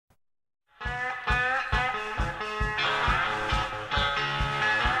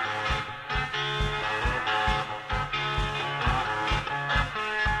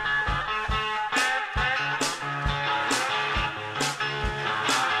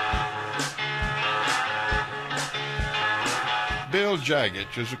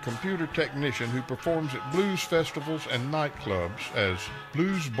Bill-Jagitsch is a computer technician who performs at blues festivals and nightclubs as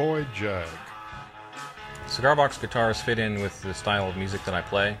Bluesboy Jag. Cigar box guitars fit in with the style of music that I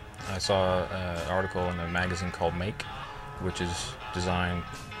play. I saw an article in a magazine called Make, which is designed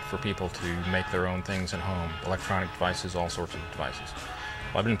for people to make their own things at home, electronic devices, all sorts of devices.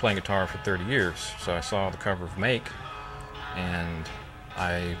 Well, I've been playing guitar for 30 years, so I saw the cover of Make, and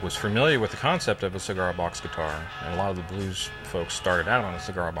I was familiar with the concept of a cigar box guitar, and a lot of the blues folks started out on a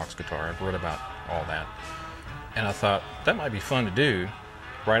cigar box guitar. I've read about all that, and I thought that might be fun to do.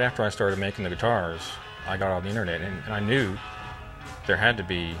 Right after I started making the guitars, I got on the internet, and I knew there had to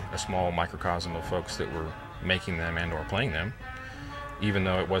be a small microcosm of folks that were making them and or playing them, even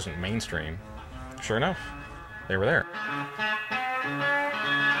though it wasn't mainstream. Sure enough, they were there.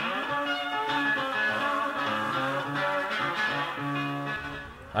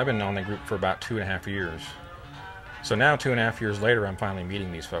 I've been on the group for about 2.5 years. So now 2.5 years later, I'm finally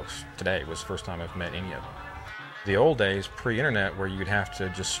meeting these folks. Today was the first time I've met any of them. The old days, pre-internet, where you'd have to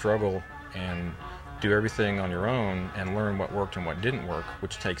just struggle and do everything on your own and learn what worked and what didn't work,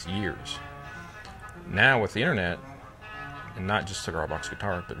 which takes years. Now with the internet, and not just cigar box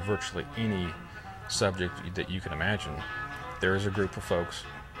guitar, but virtually any subject that you can imagine, there is a group of folks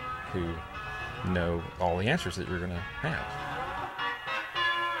who know all the answers that you're going to have.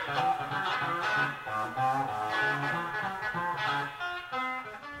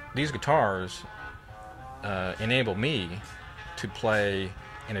 These guitars enable me to play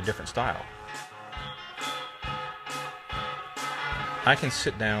in a different style. I can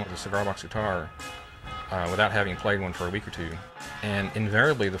sit down with a cigar box guitar without having played one for a week or two, and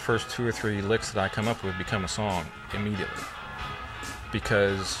invariably the first 2 or 3 licks that I come up with become a song immediately,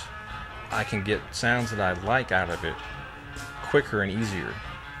 because I can get sounds that I like out of it quicker and easier,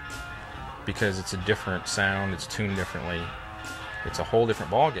 because it's a different sound, it's tuned differently, it's a whole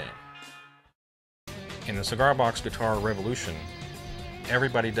different ball game. In the cigar box guitar revolution,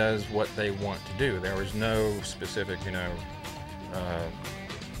 everybody does what they want to do. There is no specific,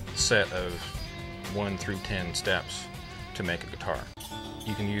 set of 1 through 10 steps to make a guitar.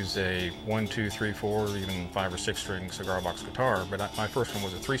 You can use a 1, 2, 3, 4, or even 5 or 6 string cigar box guitar, but my first one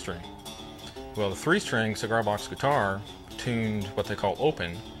was a 3-string. Well, the 3-string cigar box guitar tuned what they call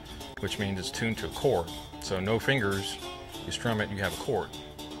open, which means it's tuned to a chord. So no fingers, you strum it, you have a chord.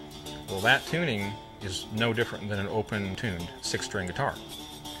 Well, that tuning is no different than an open tuned 6-string guitar.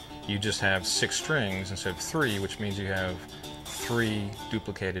 You just have 6 strings instead of 3, which means you have 3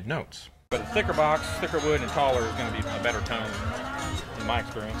 duplicated notes. But a thicker box, thicker wood, and taller is going to be a better tone, in my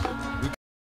experience.